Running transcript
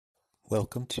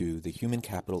Welcome to the Human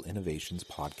Capital Innovations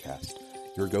Podcast,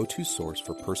 your go-to source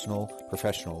for personal,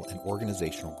 professional, and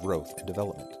organizational growth and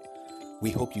development. We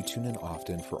hope you tune in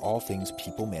often for all things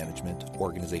people management,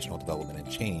 organizational development and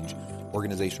change,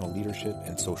 organizational leadership,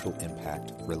 and social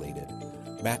impact related.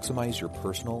 Maximize your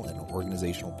personal and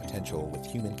organizational potential with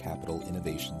Human Capital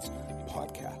Innovations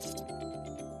Podcast.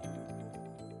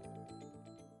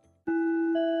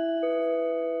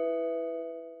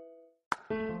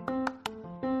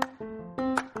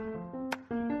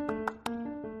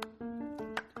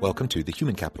 Welcome to the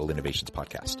Human Capital Innovations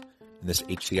Podcast. In this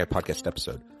HCI podcast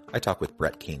episode, I talk with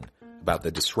Brett King about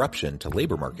the disruption to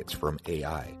labor markets from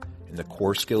AI and the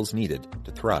core skills needed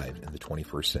to thrive in the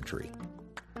 21st century.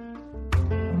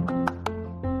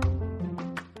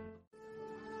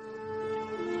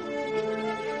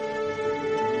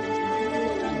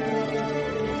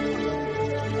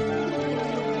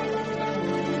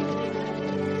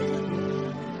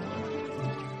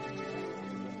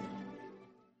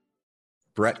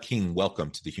 Brett King, welcome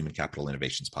to the Human Capital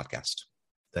Innovations Podcast.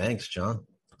 Thanks, John.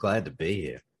 Glad to be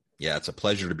here. Yeah, it's a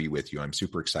pleasure to be with you. I'm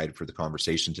super excited for the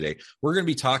conversation today. We're going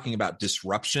to be talking about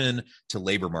disruption to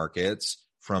labor markets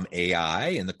from AI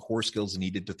and the core skills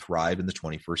needed to thrive in the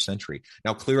 21st century.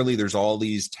 Now, clearly, there's all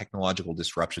these technological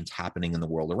disruptions happening in the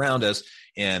world around us,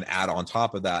 and add on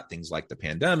top of that, things like the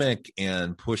pandemic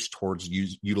and push towards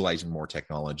utilizing more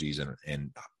technologies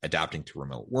and adapting to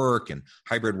remote work and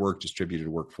hybrid work, distributed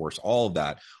workforce, all of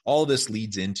that. All of this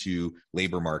leads into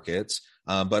labor markets.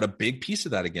 But a big piece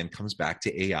of that, again, comes back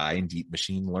to AI and deep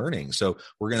machine learning. So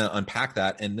we're going to unpack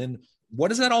that. And then what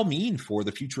does that all mean for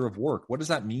the future of work? What does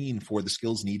that mean for the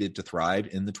skills needed to thrive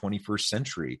in the 21st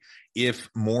century? If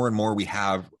more and more we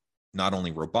have not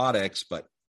only robotics, but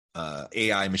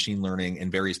AI, machine learning,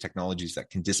 and various technologies that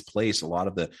can displace a lot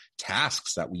of the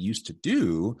tasks that we used to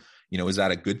do, is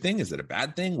that a good thing? Is it a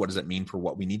bad thing? What does it mean for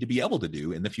what we need to be able to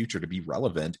do in the future to be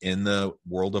relevant in the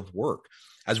world of work?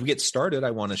 As we get started,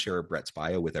 I want to share Brett's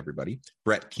bio with everybody.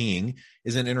 Brett King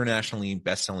is an internationally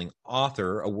best-selling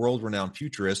author, a world-renowned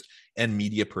futurist, and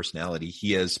media personality.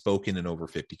 He has spoken in over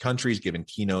 50 countries, given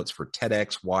keynotes for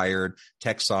TEDx, Wired,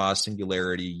 TechSauce,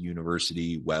 Singularity,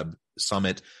 University, Web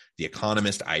Summit, The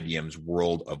Economist, IBM's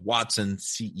World of Watson,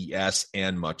 CES,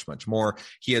 and much, much more.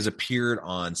 He has appeared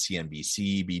on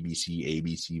CNBC, BBC,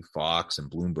 ABC, Fox, and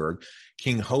Bloomberg.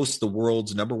 King hosts the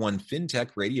world's #1 fintech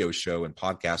radio show and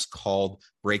podcast called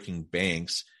Breaking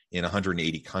Banks in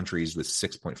 180 countries with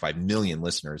 6.5 million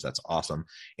listeners. That's awesome.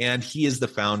 And he is the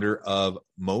founder of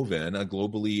Movin, a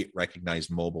globally recognized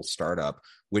mobile startup,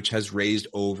 which has raised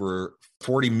over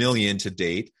 40 million to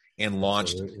date and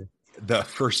launched the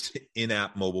first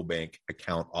in-app mobile bank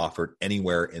account offered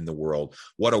anywhere in the world.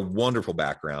 What a wonderful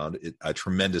background, a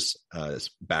tremendous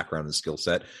background and skill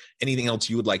set. Anything else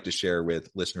you would like to share with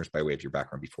listeners by way of your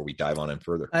background before we dive on in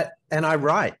further? And I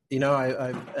write,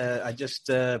 I just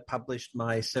published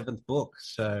my 7th book.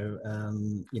 So,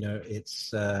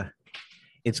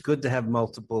 it's good to have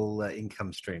multiple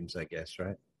income streams, I guess,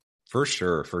 right? For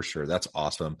sure. That's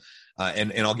awesome.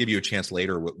 And I'll give you a chance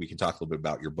later. We can talk a little bit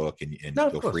about your book and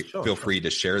feel free to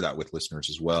share that with listeners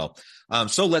as well.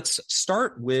 So let's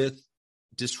start with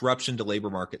disruption to labor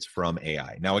markets from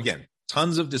AI. Now, again,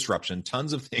 tons of disruption,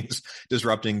 tons of things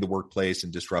disrupting the workplace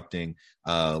and disrupting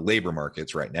labor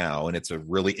markets right now. And it's a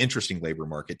really interesting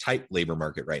tight labor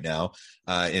market right now.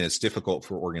 And it's difficult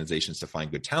for organizations to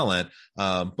find good talent.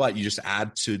 But you just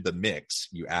add to the mix,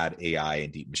 you add AI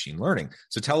and deep machine learning.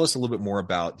 So tell us a little bit more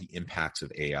about the impacts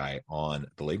of AI on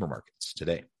the labor markets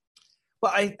today.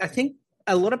 Well, I think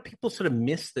a lot of people sort of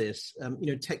miss this.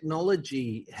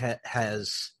 Technology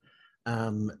has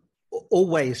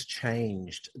always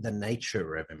changed the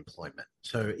nature of employment.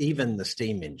 So even the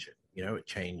steam engine, it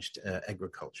changed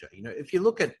agriculture. If you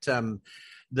look at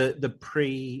the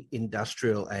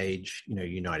pre-industrial age,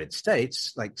 United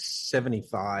States, like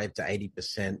 75 to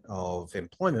 80% of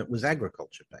employment was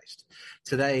agriculture based.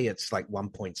 Today, it's like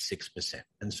 1.6%.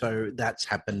 And so that's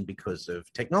happened because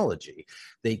of technology.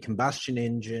 The combustion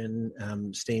engine,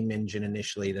 steam engine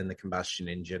initially, then the combustion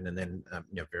engine, and then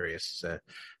various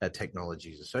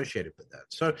technologies associated with that.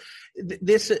 So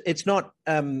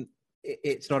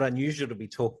it's not unusual to be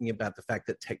talking about the fact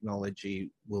that technology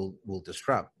will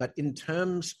disrupt. But in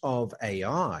terms of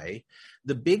AI,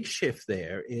 the big shift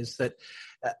there is that,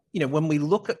 when we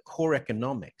look at core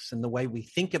economics and the way we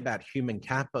think about human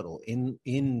capital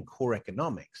in core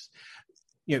economics,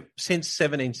 since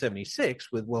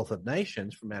 1776 with Wealth of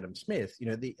Nations from Adam Smith,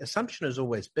 the assumption has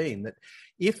always been that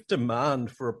if demand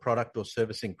for a product or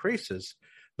service increases,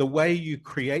 the way you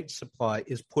create supply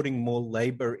is putting more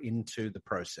labor into the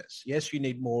process. Yes, you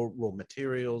need more raw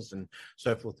materials and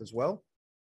so forth as well,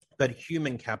 but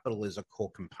human capital is a core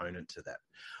component to that.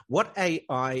 What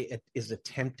AI is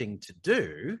attempting to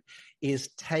do is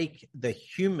take the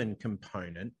human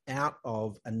component out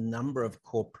of a number of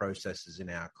core processes in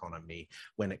our economy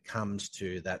when it comes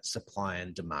to that supply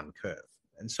and demand curve.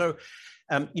 And so,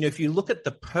 if you look at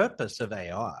the purpose of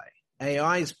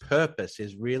AI's purpose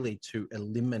is really to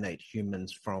eliminate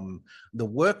humans from the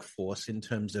workforce in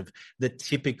terms of the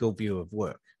typical view of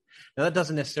work. Now, that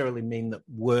doesn't necessarily mean that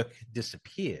work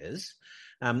disappears,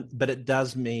 but it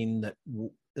does mean that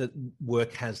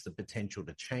work has the potential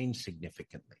to change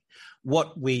significantly.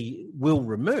 What we will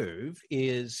remove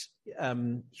is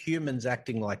humans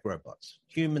acting like robots,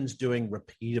 humans doing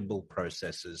repeatable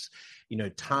processes,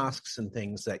 tasks and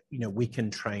things that, we can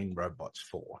train robots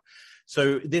for.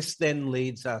 So this then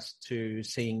leads us to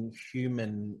seeing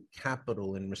human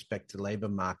capital in respect to labor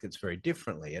markets very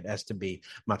differently. It has to be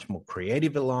much more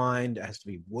creative aligned, it has to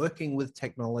be working with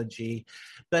technology,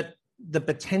 but the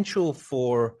potential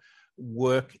for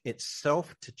work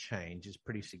itself to change is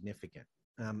pretty significant.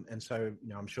 And so,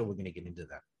 I'm sure we're going to get into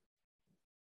that.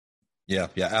 Yeah,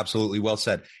 absolutely. Well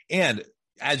said. And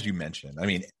as you mentioned,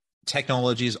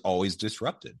 technology is always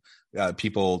disrupted.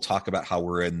 People talk about how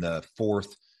we're in the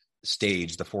fourth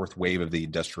stage, the fourth wave of the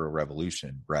Industrial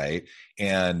Revolution, right?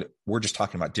 And we're just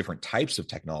talking about different types of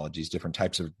technologies, different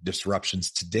types of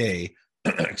disruptions today,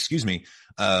 excuse me,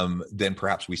 than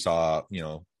perhaps we saw,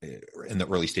 in the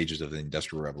early stages of the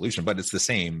Industrial Revolution. But it's the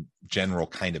same general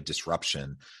kind of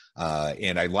disruption.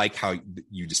 And I like how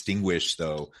you distinguish,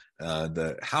 though,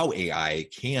 how AI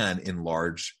can, in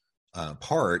large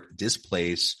part,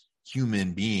 displace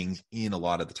human beings in a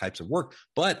lot of the types of work.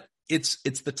 But it's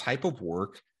the type of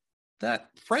work that,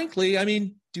 frankly,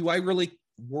 do I really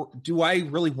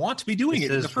want to be doing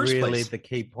it in the first place? This is really the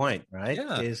key point, right?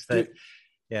 Yeah. Is that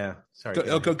sorry.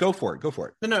 Go for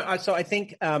it. No. So I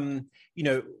think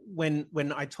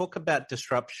when I talk about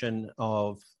disruption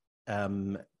of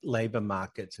labor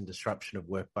markets and disruption of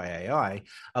work by AI,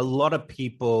 a lot of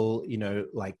people,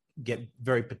 get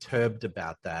very perturbed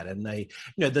about that. And they,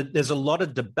 there's a lot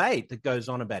of debate that goes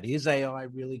on about, is AI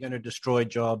really going to destroy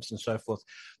jobs and so forth?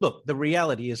 Look, the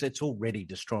reality is it's already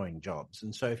destroying jobs.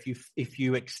 And so if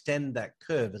you extend that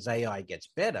curve as AI gets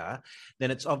better, then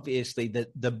it's obviously that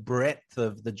the breadth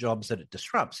of the jobs that it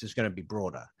disrupts is going to be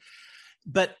broader.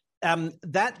 But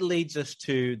that leads us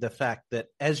to the fact that,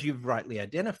 as you've rightly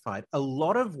identified, a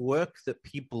lot of work that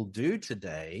people do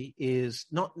today is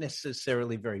not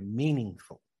necessarily very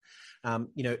meaningful.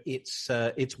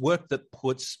 It's work that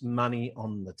puts money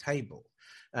on the table.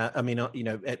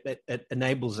 It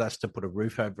enables us to put a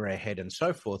roof over our head and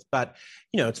so forth, but,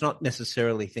 it's not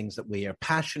necessarily things that we are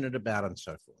passionate about and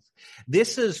so forth.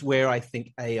 This is where I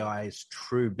think AI's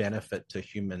true benefit to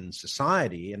human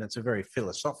society, and it's a very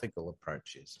philosophical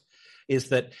approach, is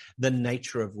that the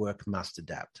nature of work must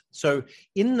adapt. So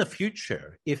in the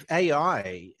future, if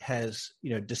AI has,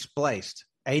 displaced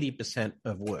 80%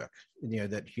 of work,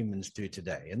 that humans do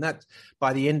today, and that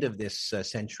by the end of this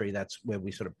century, that's where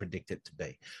we sort of predict it to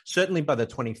be. Certainly by the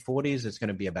 2040s, it's going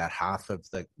to be about half of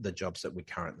the jobs that we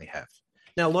currently have.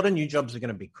 Now, a lot of new jobs are going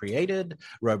to be created,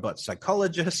 robot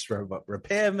psychologists, robot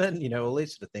repairmen, all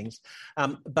these sort of things.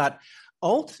 But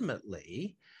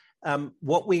ultimately,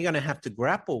 what we're going to have to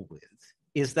grapple with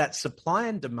is that supply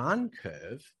and demand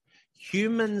curve.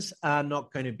 Humans are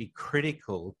not going to be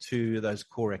critical to those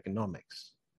core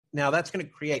economics. Now, that's going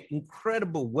to create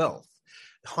incredible wealth.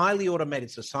 Highly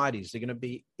automated societies are going to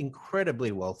be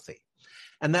incredibly wealthy.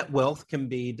 And that wealth can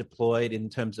be deployed in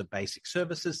terms of basic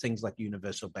services, things like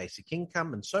universal basic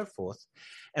income and so forth.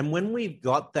 And when we've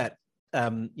got that,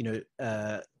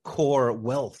 core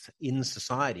wealth in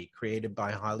society created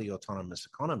by highly autonomous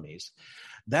economies,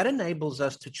 that enables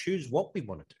us to choose what we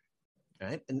want to do.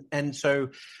 Right. And so,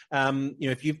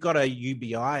 if you've got a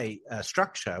UBI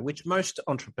structure, which most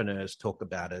entrepreneurs talk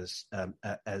about as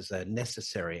a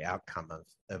necessary outcome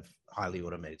of highly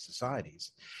automated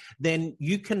societies, then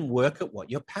you can work at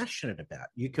what you're passionate about.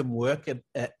 You can work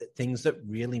at things that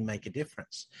really make a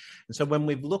difference. And so when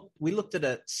we looked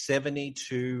at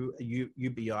 72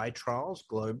 UBI trials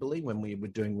globally when we were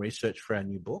doing research for our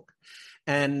new book.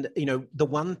 And, the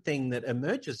one thing that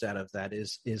emerges out of that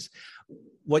is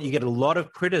what you get a lot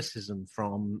of criticism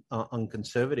from on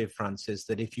conservative fronts is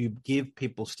that if you give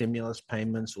people stimulus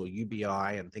payments or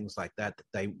UBI and things like that,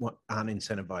 they aren't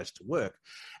incentivized to work.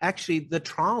 Actually, actually, the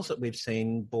trials that we've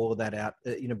seen bore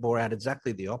out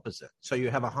exactly the opposite. So you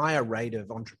have a higher rate of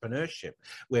entrepreneurship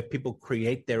where people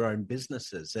create their own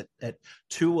businesses at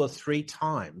 2 or 3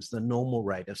 times the normal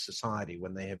rate of society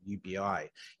when they have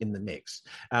UBI in the mix.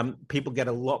 People get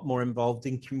a lot more involved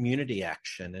in community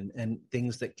action and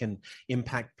things that can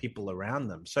impact people around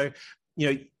them. So,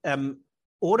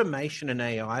 automation and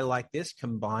AI like this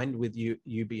combined with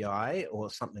UBI or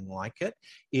something like it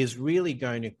is really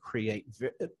going to create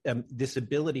this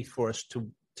ability for us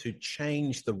to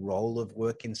change the role of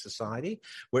work in society,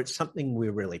 where it's something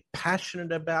we're really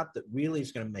passionate about that really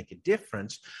is going to make a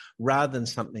difference rather than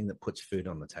something that puts food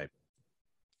on the table.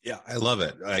 Yeah, I love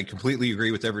it. I completely agree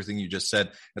with everything you just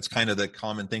said. That's kind of the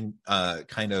common thing,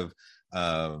 dialogue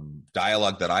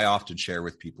that I often share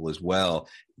with people as well.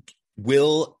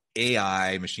 Will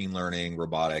AI, machine learning,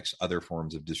 robotics, other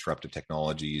forms of disruptive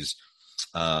technologies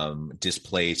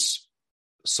displace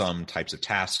some types of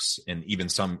tasks and even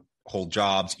some whole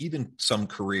jobs, even some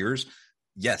careers?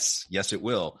 Yes, it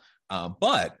will.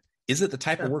 But is it the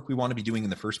type of work we want to be doing in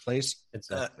the first place?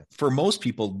 Exactly. For most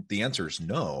people, the answer is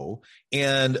no.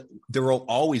 And there will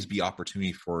always be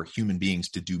opportunity for human beings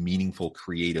to do meaningful,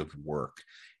 creative work.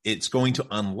 It's going to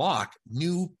unlock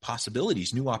new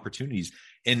possibilities, new opportunities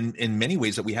in many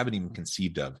ways that we haven't even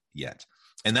conceived of yet.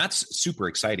 And that's super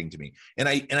exciting to me. And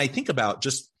I think about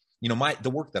just, the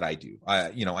work that I do.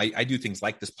 I do things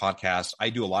like this podcast. I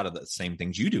do a lot of the same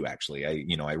things you do, actually.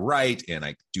 I write and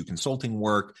I do consulting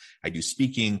work. I do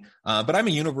speaking, but I'm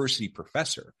a university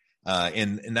professor.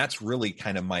 And that's really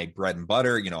kind of my bread and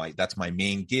butter. That's my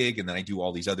main gig. And then I do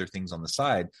all these other things on the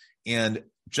side. And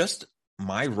just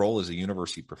my role as a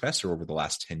university professor over the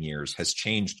last 10 years has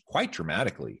changed quite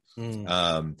dramatically.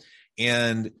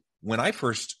 And when I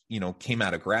first, came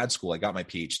out of grad school, I got my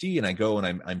PhD and I go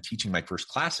and I'm teaching my first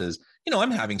classes, I'm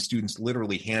having students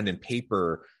literally hand and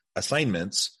paper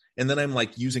assignments. And then I'm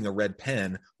like using a red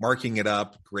pen, marking it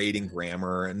up, grading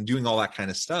grammar and doing all that kind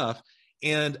of stuff.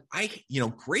 And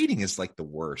grading is like the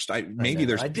worst. I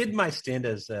did my stint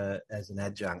as an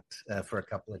adjunct for a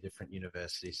couple of different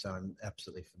universities, so I'm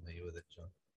absolutely familiar with it, John.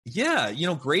 Yeah,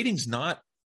 grading's not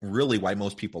really why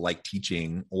most people like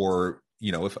teaching, or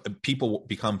if people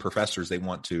become professors, they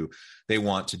want to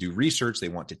do research, they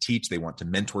want to teach, they want to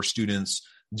mentor students,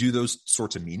 do those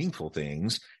sorts of meaningful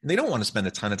things, and they don't want to spend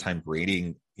a ton of time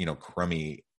grading,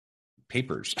 crummy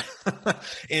papers.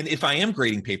 And if I am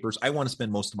grading papers, I want to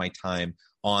spend most of my time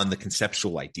on the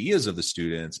conceptual ideas of the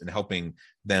students and helping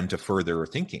them to further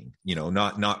thinking,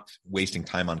 not wasting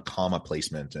time on comma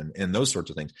placement and those sorts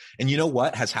of things. And you know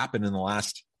what has happened in the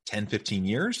last 10, 15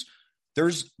 years?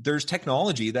 There's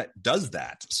technology that does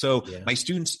that. So my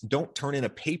students don't turn in a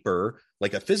paper,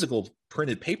 like a physical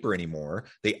printed paper anymore.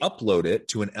 They upload it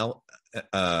to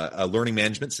a learning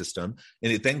management system,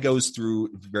 and it then goes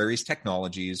through various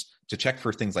technologies to check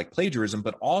for things like plagiarism,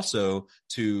 but also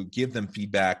to give them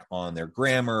feedback on their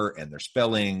grammar and their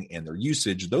spelling and their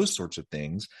usage, those sorts of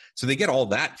things. So they get all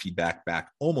that feedback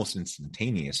back almost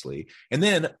instantaneously. And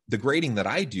then the grading that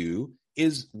I do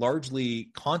is largely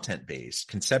content-based,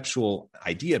 conceptual,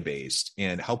 idea-based,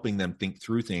 and helping them think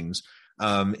through things.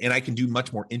 And I can do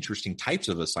much more interesting types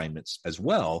of assignments as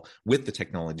well with the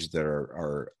technologies that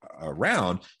are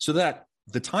around, so that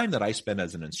the time that I spend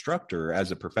as an instructor,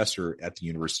 as a professor at the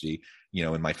university,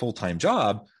 in my full-time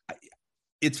job,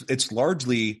 it's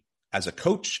largely as a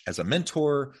coach, as a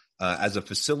mentor, as a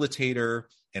facilitator,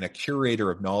 and a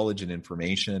curator of knowledge and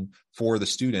information for the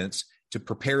students, to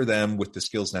prepare them with the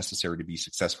skills necessary to be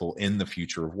successful in the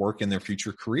future of work and their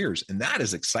future careers. And that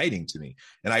is exciting to me.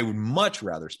 And I would much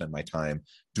rather spend my time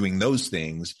doing those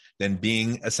things than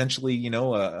being essentially,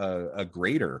 a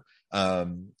grader.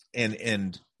 And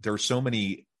there are so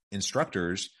many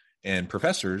instructors and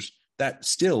professors that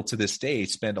still to this day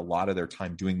spend a lot of their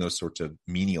time doing those sorts of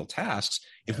menial tasks.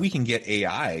 If we can get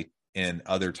AI and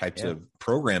other types of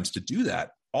programs to do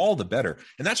that, all the better.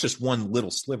 And that's just one little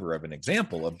sliver of an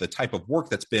example of the type of work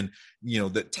that's been,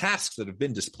 the tasks that have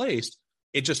been displaced.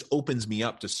 It just opens me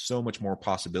up to so much more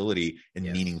possibility and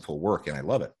meaningful work. And I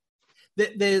love it.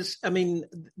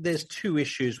 There's two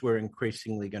issues we're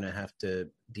increasingly going to have to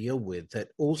deal with that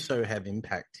also have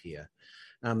impact here.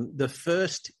 The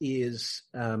first is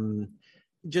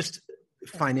just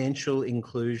financial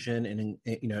inclusion and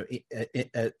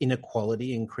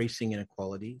inequality, increasing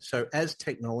inequality. So as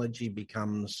technology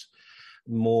becomes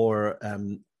more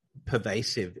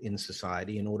pervasive in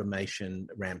society and automation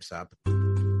ramps up,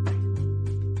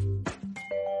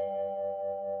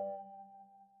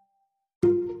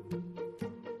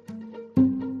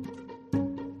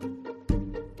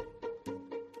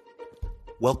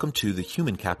 Welcome to the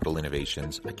Human Capital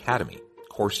Innovations Academy,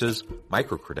 courses,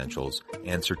 micro-credentials,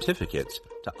 and certificates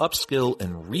to upskill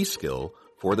and reskill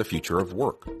for the future of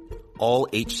work. All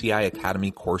HCI Academy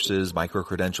courses,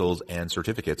 micro-credentials, and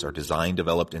certificates are designed,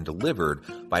 developed, and delivered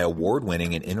by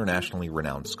award-winning and internationally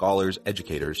renowned scholars,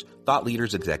 educators, thought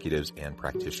leaders, executives, and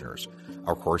practitioners.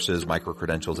 Our courses,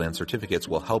 micro-credentials, and certificates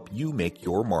will help you make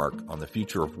your mark on the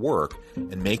future of work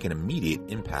and make an immediate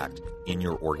impact in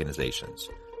your organizations.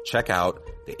 Check out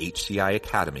the HCI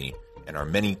Academy and our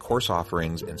many course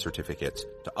offerings and certificates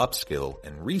to upskill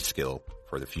and reskill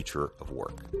for the future of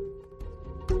work.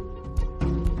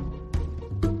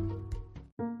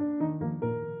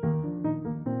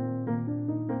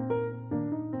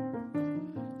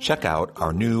 Check out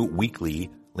our new weekly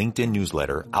LinkedIn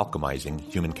newsletter, Alchemizing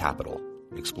Human Capital,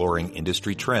 exploring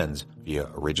industry trends via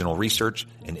original research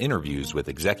and interviews with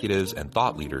executives and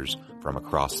thought leaders from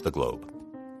across the globe.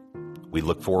 We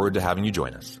look forward to having you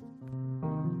join us.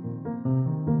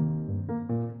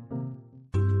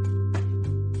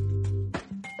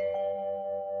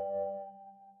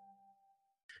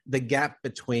 The gap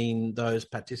between those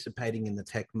participating in the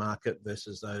tech market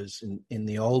versus those in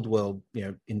the old world,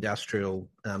 industrial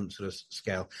sort of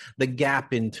scale, the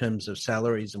gap in terms of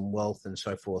salaries and wealth and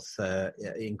so forth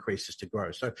increases to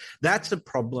grow. So that's a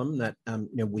problem that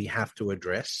we have to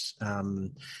address,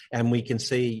 and we can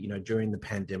see during the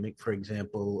pandemic, for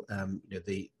example,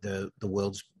 the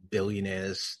world's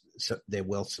billionaires, their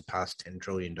wealth surpassed $10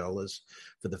 trillion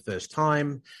for the first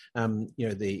time.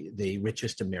 The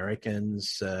richest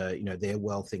Americans, their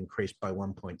wealth increased by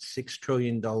 $1.6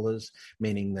 trillion,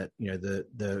 meaning that,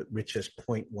 the richest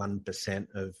 0.1%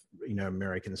 of,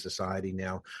 American society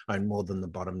now own more than the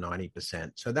bottom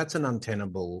 90%. So that's an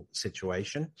untenable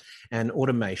situation, and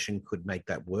automation could make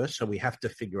that worse. So we have to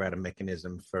figure out a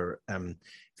mechanism for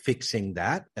fixing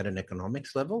that at an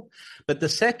economics level. But the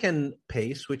second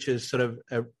piece, which is sort of,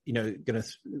 we're going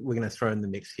to throw in the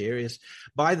mix here, is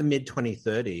by the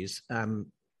mid-2030s,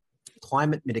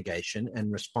 climate mitigation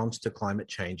and response to climate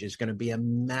change is going to be a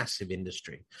massive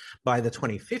industry. By the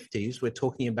 2050s, we're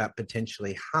talking about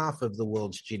potentially half of the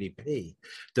world's GDP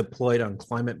deployed on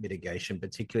climate mitigation,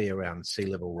 particularly around sea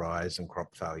level rise and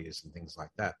crop failures and things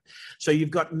like that. So you've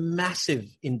got massive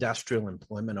industrial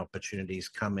employment opportunities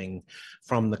coming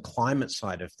from the climate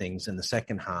side of things in the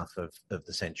second half of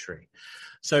the century.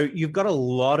 So you've got a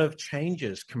lot of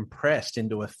changes compressed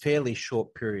into a fairly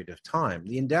short period of time.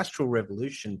 The Industrial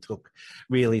Revolution took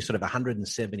really sort of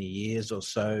 170 years or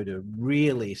so to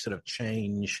really sort of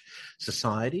change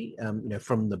society,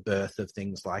 from the birth of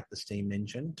things like the steam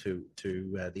engine to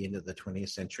the end of the 20th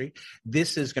century.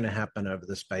 This is going to happen over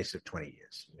the space of 20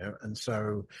 years, and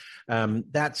so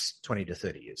that's 20 to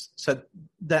 30 years. So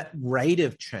that rate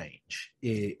of change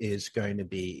is going to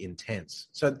be intense.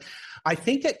 So I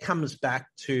think it comes back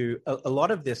to, a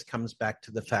lot of this comes back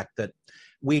to the fact that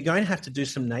we're going to have to do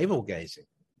some navel gazing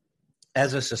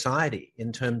as a society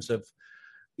in terms of,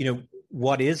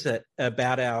 what is it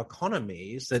about our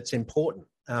economies that's important?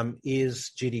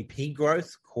 Is GDP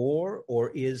growth core,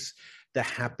 or is the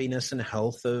happiness and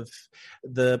health of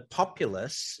the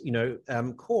populace,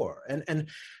 core? And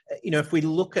if we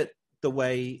look at the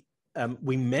way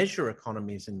we measure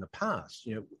economies in the past,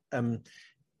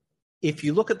 if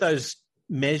you look at those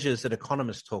measures that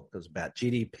economists talk about,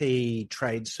 GDP,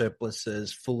 trade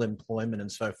surpluses, full employment, and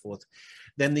so forth,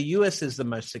 then the US is the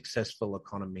most successful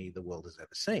economy the world has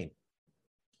ever seen.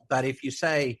 But if you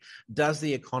say, does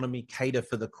the economy cater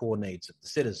for the core needs of the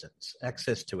citizens?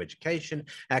 Access to education,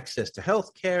 access to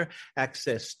healthcare,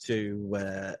 access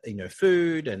to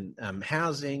food and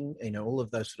housing, all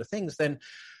of those sort of things, then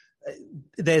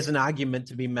there's an argument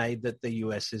to be made that the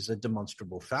US is a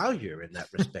demonstrable failure in that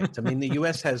respect. I mean, the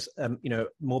US has,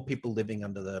 more people living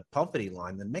under the poverty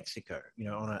line than Mexico,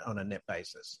 on a net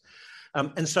basis.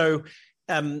 And so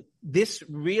this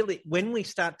really, when we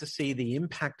start to see the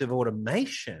impact of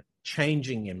automation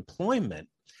changing employment,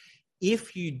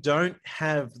 if you don't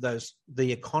have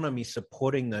the economy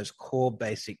supporting those core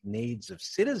basic needs of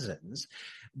citizens,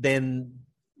 then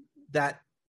that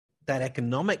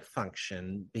economic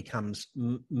function becomes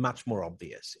much more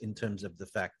obvious in terms of the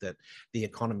fact that the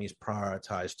economy is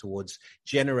prioritized towards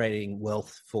generating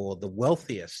wealth for the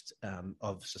wealthiest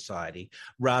of society,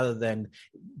 rather than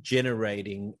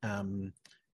generating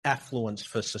affluence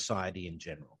for society in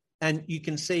general. And you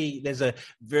can see there's a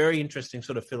very interesting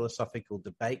sort of philosophical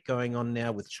debate going on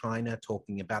now with China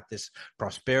talking about this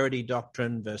prosperity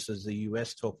doctrine versus the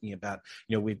US talking about,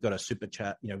 we've got a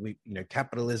supercharge,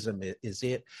 capitalism is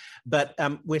it. But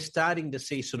we're starting to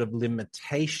see sort of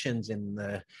limitations in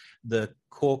the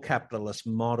core capitalist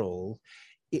model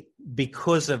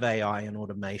because of AI and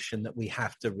automation that we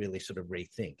have to really sort of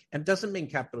rethink. And it doesn't mean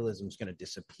capitalism is going to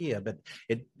disappear, but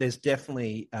there's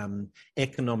definitely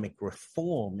economic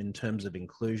reform in terms of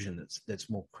inclusion that's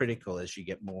more critical as you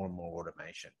get more and more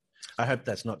automation. I hope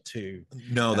that's not too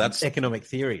that's economic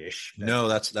theory-ish. No,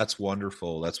 that's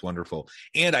wonderful. That's wonderful.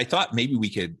 And I thought maybe we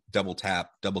could double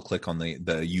click on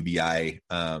the UBI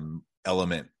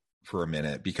element for a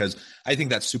minute, because I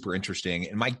think that's super interesting.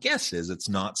 And my guess is it's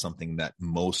not something that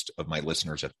most of my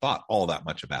listeners have thought all that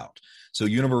much about. So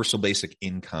universal basic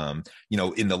income,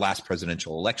 in the last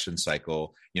presidential election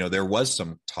cycle, there was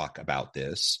some talk about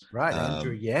this. Right.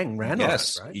 Andrew Yang ran on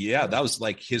it, right? Yeah, that was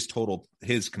like his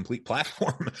complete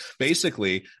platform.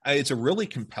 Basically, it's a really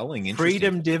compelling, interesting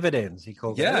freedom dividends, he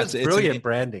called it. Yeah, it's brilliant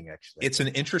branding, actually. It's an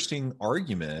interesting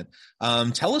argument.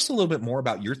 Tell us a little bit more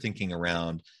about your thinking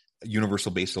around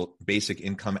universal basic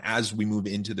income as we move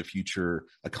into the future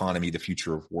economy, the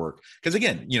future of work. Because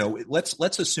again,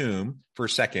 let's assume for a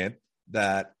second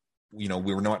that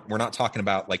we're not talking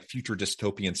about like future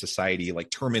dystopian society, like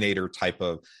Terminator type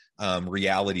of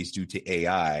realities due to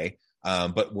AI,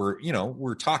 but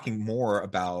we're talking more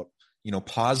about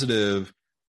positive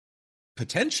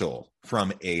potential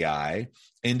from AI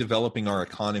in developing our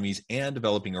economies and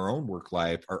developing our own work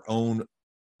life, our own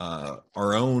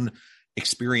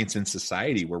experience in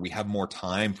society, where we have more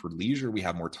time for leisure, we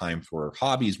have more time for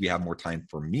hobbies, we have more time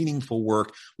for meaningful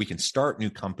work, we can start new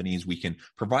companies, we can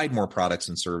provide more products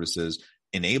and services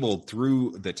enabled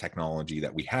through the technology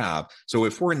that we have. So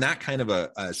if we're in that kind of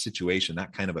a situation,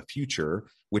 that kind of a future,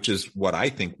 which is what I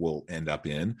think we'll end up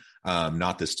in,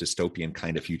 not this dystopian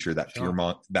kind of future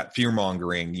that fear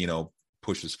mongering,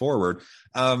 pushes forward,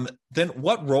 then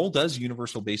what role does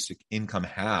universal basic income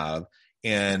have?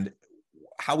 And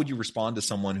how would you respond to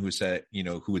someone who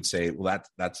would say, well,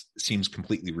 that seems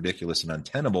completely ridiculous and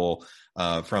untenable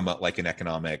from an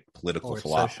economic, political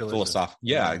philosophy?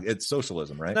 Yeah, it's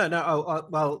socialism, right? No.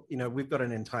 Well, we've got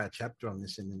an entire chapter on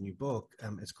this in the new book.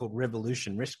 It's called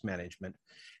Revolution Risk Management.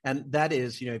 And that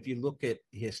is, if you look at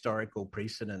historical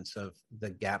precedents of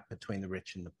the gap between the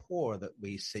rich and the poor that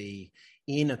we see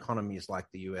in economies like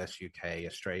the US, UK,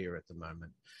 Australia at the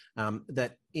moment,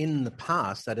 that in the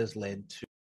past that has led to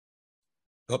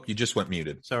Oh, you just went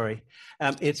muted. Sorry.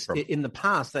 In the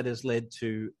past that has led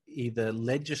to either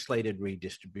legislated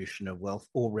redistribution of wealth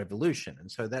or revolution. And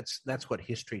so that's what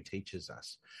history teaches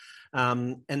us.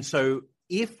 And so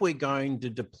if we're going to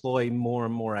deploy more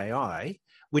and more AI,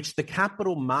 which the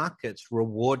capital markets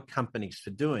reward companies for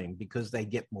doing because they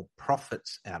get more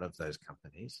profits out of those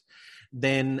companies,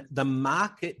 then the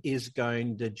market is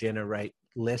going to generate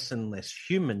less and less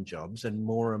human jobs and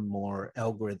more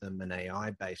algorithm and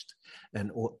AI-based and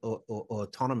or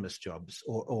autonomous jobs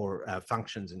or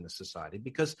functions in the society,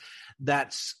 because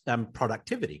that's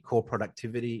core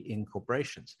productivity in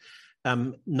corporations.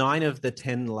 9 of the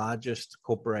 10 largest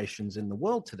corporations in the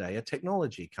world today are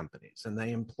technology companies, and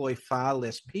they employ far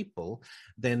less people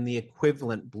than the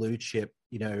equivalent blue chip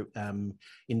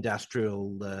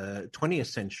industrial 20th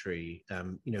century,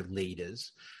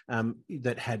 leaders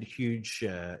that had huge,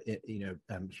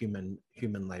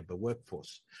 human labor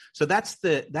workforce. So that's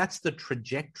the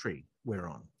trajectory we're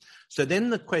on. So then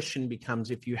the question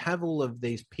becomes, if you have all of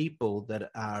these people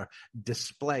that are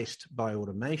displaced by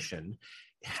automation,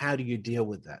 how do you deal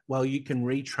with that? Well, you can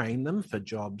retrain them for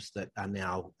jobs that are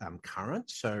now current.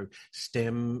 So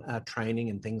STEM training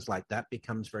and things like that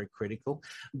becomes very critical.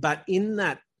 But in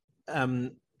that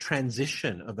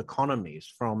transition of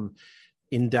economies from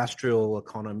industrial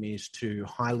economies to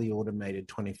highly automated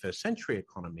 21st century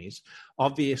economies,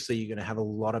 obviously you're going to have a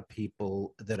lot of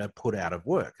people that are put out of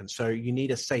work. And so you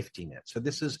need a safety net. So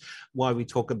this is why we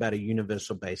talk about a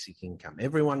universal basic income.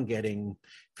 Everyone getting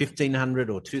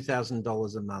 $1,500 or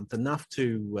 $2,000 a month, enough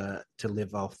to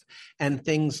live off, and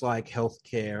things like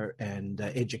healthcare and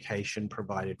education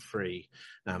provided free,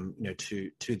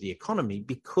 to the economy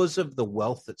because of the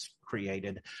wealth that's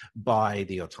created by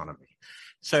the autonomy.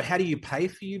 So how do you pay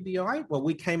for UBI? Well,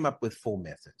 we came up with 4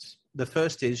 methods. The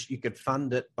first is you could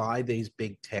fund it by these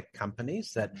big tech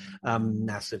companies that are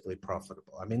massively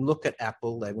profitable. I mean, look at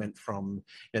Apple. They went from,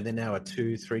 they're now a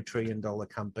 $2-3 trillion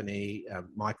company,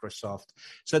 Microsoft.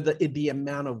 So the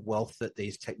amount of wealth that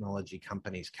these technology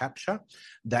companies capture,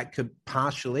 that could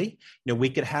partially, we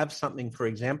could have something, for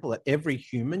example, that every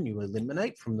human you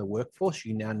eliminate from the workforce,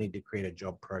 you now need to create a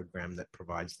job program that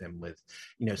provides them with,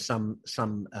 some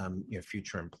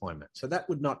future employment. So that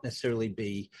would not necessarily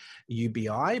be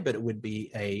UBI, but it would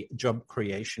be a job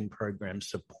creation program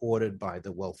supported by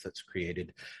the wealth that's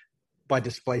created by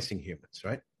displacing humans,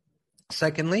 right?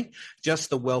 Secondly, just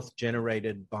the wealth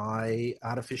generated by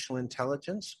artificial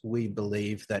intelligence. We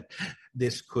believe that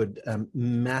this could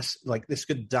this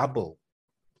could double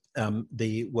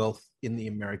the wealth in the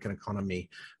American economy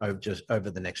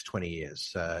over the next 20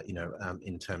 years,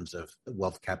 in terms of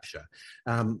wealth capture.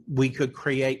 We could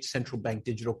create central bank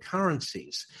digital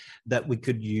currencies that we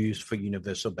could use for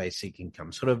universal basic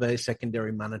income, sort of a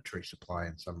secondary monetary supply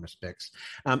in some respects.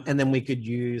 And then we could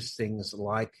use things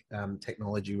like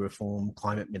technology reform,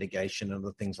 climate mitigation, and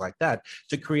other things like that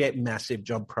to create massive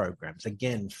job programs,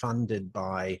 again, funded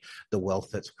by the wealth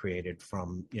that's created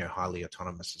from highly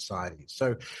autonomous societies.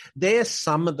 So there's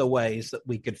some of the ways that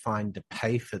we could find to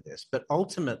pay for this. But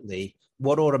ultimately,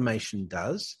 what automation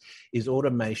does is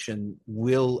automation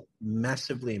will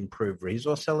massively improve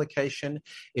resource allocation.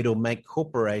 It'll make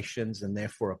corporations and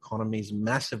therefore economies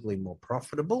massively more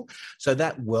profitable. So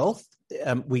that wealth,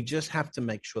 we just have to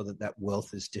make sure that that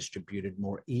wealth is distributed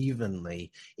more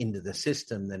evenly into the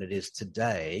system than it is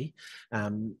today,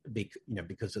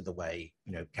 because of the way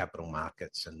capital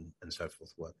markets and so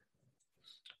forth work.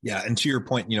 Yeah, and to your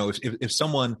point, if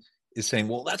someone is saying,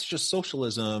 well, that's just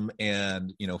socialism,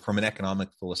 and from an economic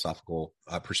philosophical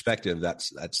perspective,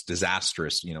 that's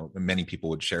disastrous. Many people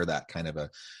would share that kind of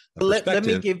a perspective. Let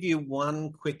me give you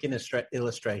one quick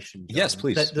illustration, John, yes,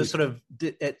 please. That sort of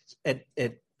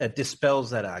it dispels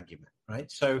that argument. Right.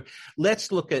 So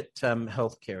let's look at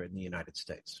healthcare in the United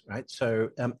States. Right. So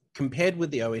compared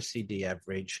with the OECD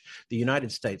average, the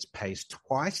United States pays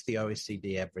twice the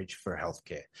OECD average for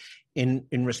healthcare.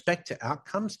 In respect to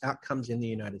outcomes in the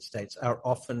United States are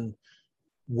often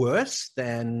worse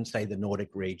than, say, the Nordic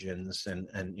regions and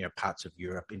parts of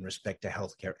Europe in respect to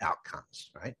healthcare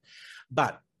outcomes. Right.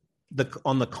 But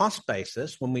on the cost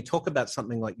basis, when we talk about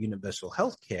something like universal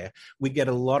healthcare, we get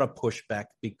a lot of pushback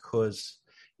because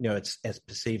it's as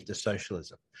perceived as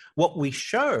socialism. What we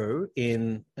show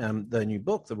in the new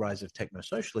book, The Rise of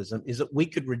Techno-Socialism, is that we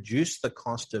could reduce the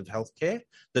cost of healthcare,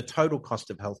 the total cost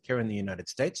of healthcare in the United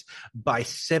States, by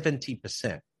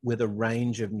 70% with a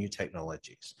range of new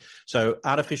technologies. So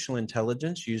artificial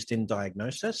intelligence used in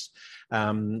diagnosis,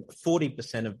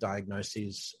 40% of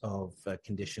diagnoses of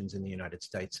conditions in the United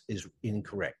States is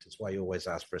incorrect. That's why you always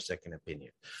ask for a second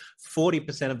opinion.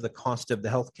 40% of the cost of the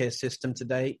healthcare system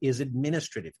today is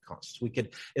administrative costs. We could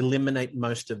eliminate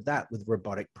most of that with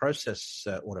robotic process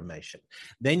automation.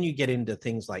 Then you get into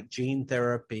things like gene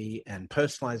therapy and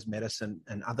personalized medicine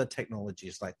and other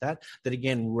technologies like that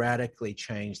again radically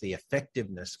change the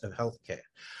effectiveness of healthcare.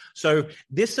 So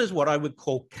this is what I would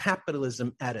call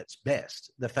capitalism at its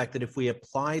best. The fact that if we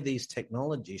apply these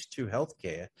technologies to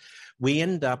healthcare, we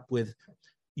end up with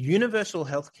universal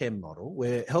healthcare model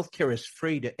where healthcare is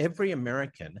free to every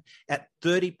American at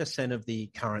 30% of the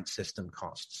current system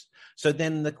costs. So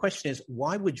then the question is,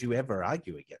 why would you ever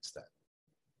argue against that?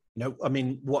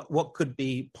 What could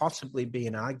possibly be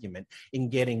an argument in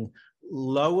getting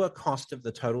lower cost of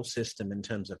the total system in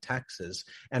terms of taxes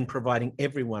and providing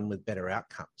everyone with better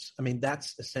outcomes?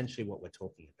 That's essentially what we're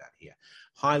talking about here.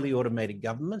 Highly automated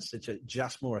governments that are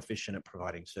just more efficient at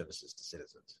providing services to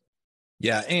citizens.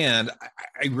 Yeah, and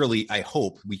I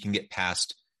hope we can get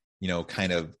past,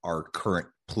 kind of our current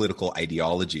political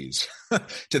ideologies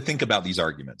to think about these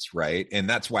arguments, right? And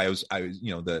that's why I was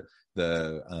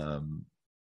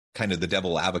kind of the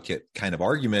devil advocate kind of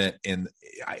argument, and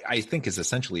I think is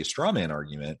essentially a straw man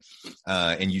argument,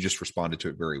 and you just responded to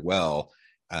it very well.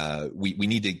 We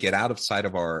need to get outside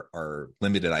of our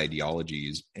limited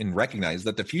ideologies and recognize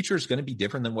that the future is going to be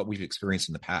different than what we've experienced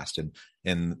in the past,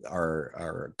 and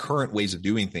our current ways of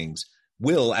doing things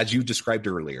will, as you described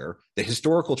earlier, the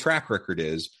historical track record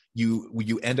is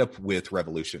you end up with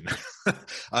revolution.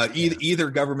 Either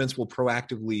governments will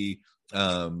proactively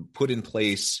put in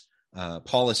place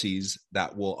policies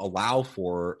that will allow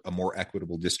for a more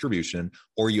equitable distribution,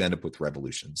 or you end up with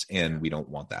revolutions, and we don't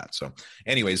want that. So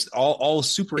anyways, all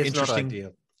super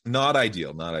interesting. Not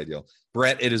ideal.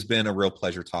 Brett, it has been a real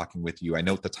pleasure talking with you. I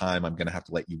note the time. I'm going to have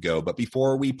to let you go. But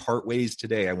before we part ways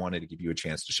today, I wanted to give you a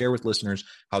chance to share with listeners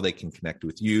how they can connect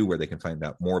with you, where they can find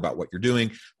out more about what you're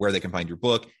doing, where they can find your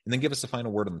book, and then give us a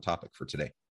final word on the topic for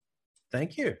today.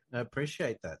 Thank you. I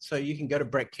appreciate that. So you can go to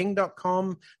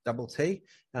brettking.com, T,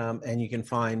 and you can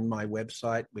find my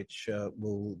website, which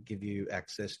will give you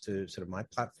access to sort of my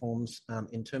platforms.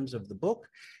 In terms of the book,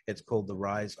 it's called The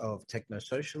Rise of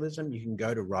Techno-Socialism. You can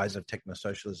go to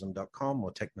riseoftechnosocialism.com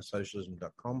or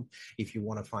technosocialism.com if you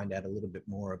want to find out a little bit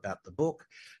more about the book.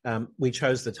 We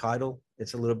chose the title.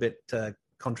 It's a little bit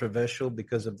controversial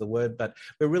because of the word, but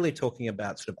we're really talking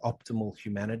about sort of optimal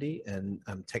humanity and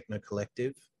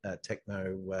techno-collective.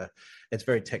 It's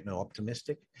very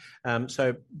techno-optimistic.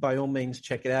 So by all means,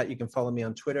 check it out. You can follow me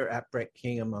on Twitter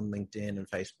 @BrettKing. I'm on LinkedIn and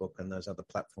Facebook and those other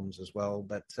platforms as well.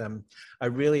 But I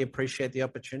really appreciate the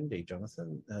opportunity, John.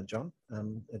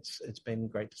 It's been a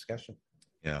great discussion.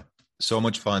 Yeah. So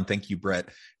much fun. Thank you, Brett.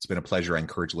 It's been a pleasure. I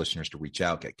encourage listeners to reach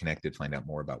out, get connected, find out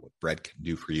more about what Brett can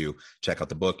do for you. Check out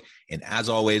the book. And as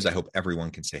always, I hope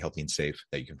everyone can stay healthy and safe,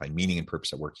 that you can find meaning and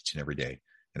purpose at work each and every day.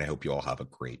 And I hope you all have a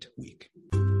great week.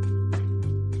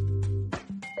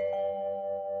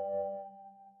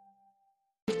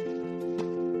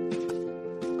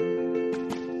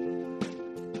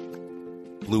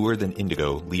 Bluer Than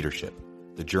Indigo Leadership,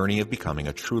 the journey of becoming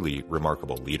a truly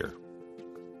remarkable leader.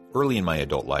 Early in my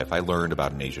adult life, I learned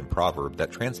about an Asian proverb that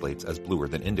translates as bluer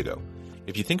than indigo.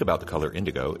 If you think about the color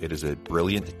indigo, it is a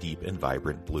brilliant, deep, and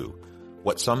vibrant blue,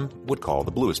 what some would call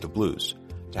the bluest of blues.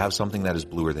 To have something that is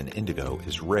bluer than indigo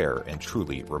is rare and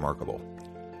truly remarkable.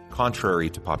 Contrary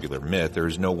to popular myth, there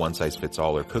is no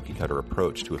one-size-fits-all or cookie-cutter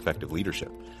approach to effective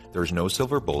leadership. There is no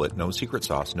silver bullet, no secret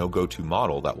sauce, no go-to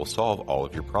model that will solve all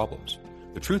of your problems.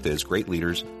 The truth is, great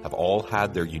leaders have all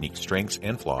had their unique strengths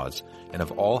and flaws, and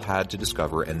have all had to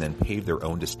discover and then pave their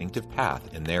own distinctive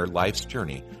path in their life's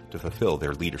journey to fulfill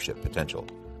their leadership potential.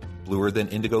 Bluer Than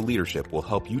Indigo Leadership will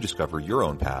help you discover your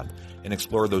own path and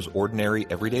explore those ordinary,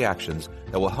 everyday actions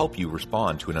that will help you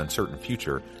respond to an uncertain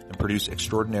future and produce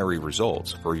extraordinary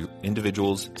results for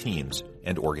individuals, teams,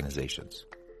 and organizations.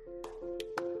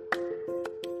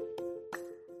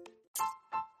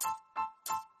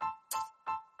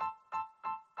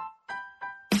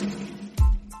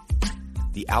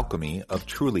 The alchemy of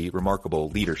truly remarkable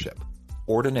leadership.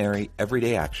 Ordinary,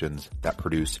 everyday actions that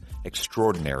produce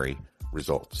extraordinary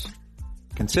results.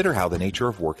 Consider how the nature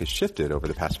of work has shifted over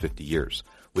the past 50 years.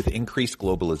 With increased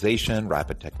globalization,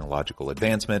 rapid technological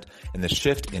advancement, and the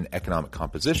shift in economic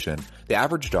composition, the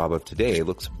average job of today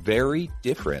looks very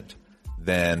different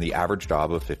than the average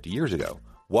job of 50 years ago.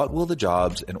 What will the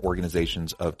jobs and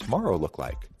organizations of tomorrow look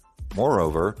like?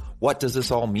 Moreover, what does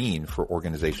this all mean for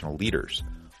organizational leaders?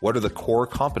 What are the core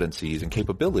competencies and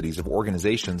capabilities of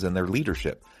organizations and their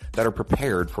leadership that are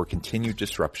prepared for continued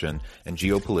disruption and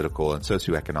geopolitical and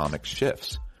socioeconomic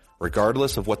shifts?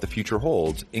 Regardless of what the future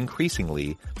holds,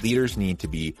 increasingly, leaders need to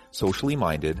be socially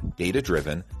minded,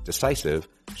 data-driven, decisive,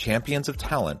 champions of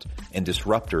talent, and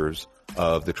disruptors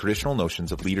of the traditional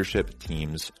notions of leadership,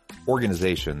 teams,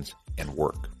 organizations, and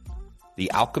work. The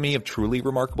alchemy of truly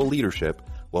remarkable leadership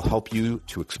will help you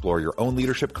to explore your own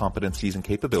leadership competencies and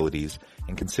capabilities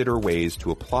and consider ways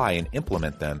to apply and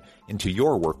implement them into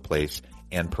your workplace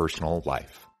and personal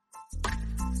life.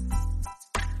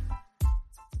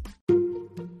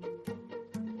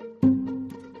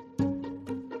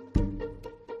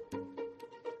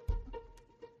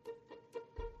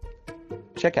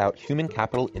 Check out Human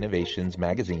Capital Innovations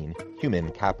magazine,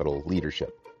 Human Capital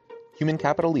Leadership. Human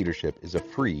Capital Leadership is a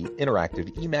free,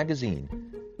 interactive e-magazine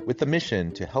with the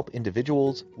mission to help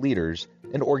individuals, leaders,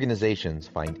 and organizations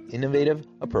find innovative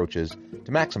approaches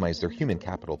to maximize their human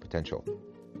capital potential.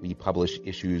 We publish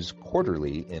issues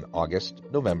quarterly in August,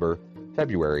 November,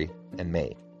 February, and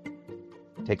May.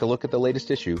 Take a look at the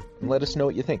latest issue and let us know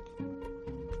what you think.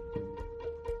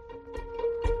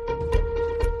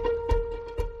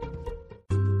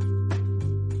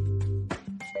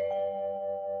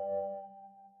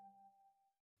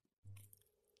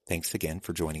 Thanks again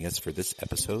for joining us for this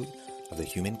episode of the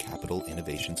Human Capital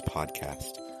Innovations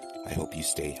Podcast. I hope you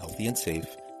stay healthy and safe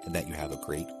and that you have a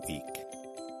great week.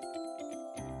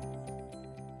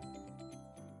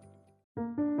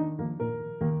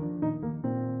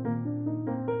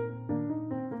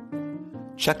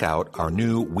 Check out our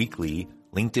new weekly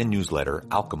LinkedIn newsletter,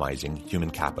 Alchemizing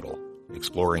Human Capital,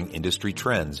 exploring industry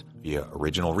trends via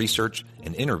original research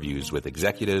and interviews with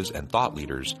executives and thought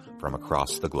leaders from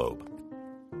across the globe.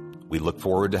 We look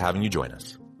forward to having you join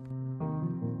us.